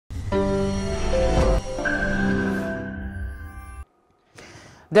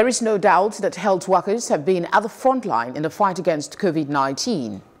There is no doubt that health workers have been at the front line in the fight against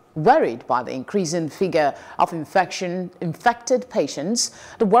COVID-19. Worried by the increasing figure of infected patients,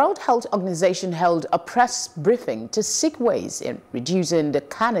 the World Health Organization held a press briefing to seek ways in reducing the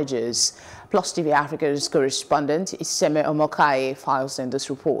carnages. Plus TV Africa's correspondent Iseme Omokaye files in this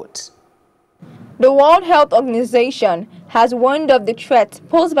report. The World Health Organization has warned of the threat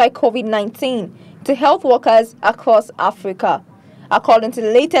posed by COVID-19 to health workers across Africa. According to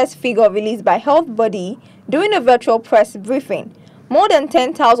the latest figure released by Health Body during a virtual press briefing, more than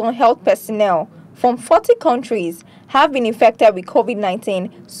 10,000 health personnel from 40 countries have been infected with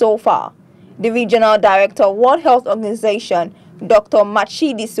COVID-19 so far. The Regional Director of World Health Organization, Dr.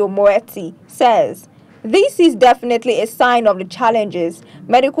 Matshidiso Moeti, says, "This is definitely a sign of the challenges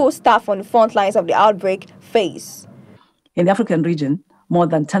medical staff on the front lines of the outbreak face." In the African region, more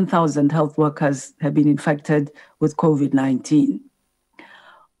than 10,000 health workers have been infected with COVID-19.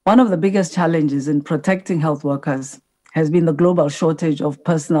 One of the biggest challenges in protecting health workers has been the global shortage of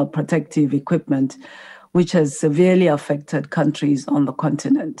personal protective equipment, which has severely affected countries on the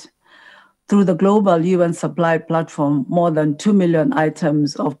continent. Through the global UN supply platform, more than 2 million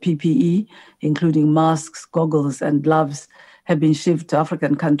items of PPE, including masks, goggles, and gloves, have been shipped to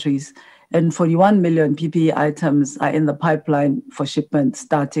African countries, and 41 million PPE items are in the pipeline for shipment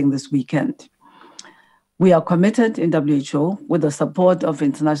starting this weekend. We are committed in W.H.O, with the support of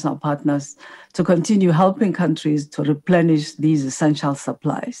international partners, to continue helping countries to replenish these essential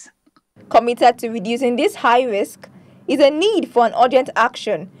supplies. Committed to reducing this high risk is a need for an urgent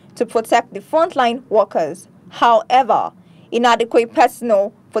action to protect the frontline workers. However, inadequate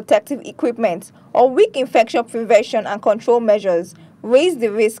personal protective equipment or weak infection prevention and control measures raise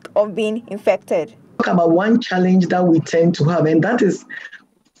the risk of being infected. Talk about one challenge that we tend to have, and that is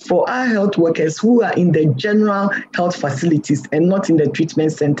for our health workers who are in the general health facilities and not in the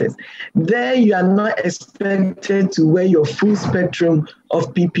treatment centers. There you are not expected to wear your full spectrum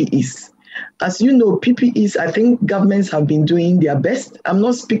of PPEs. As you know, PPEs, I think governments have been doing their best. I'm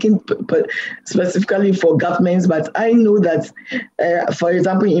not speaking specifically for governments, but I know that, for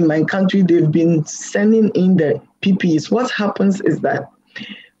example, in my country, they've been sending in the PPEs. What happens is that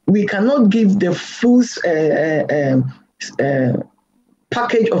we cannot give the full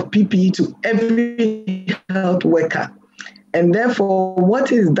package of PPE to every health worker. And therefore,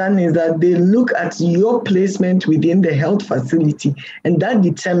 what is done is that they look at your placement within the health facility, and that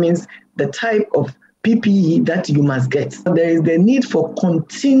determines the type of PPE that you must get. There is the need for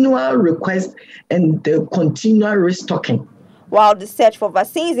continual request and the continual restocking. While the search for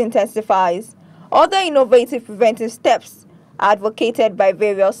vaccines intensifies, other innovative preventive steps are advocated by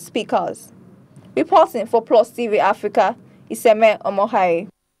various speakers. Reporting for Plus TV Africa, Iseme Omokaye.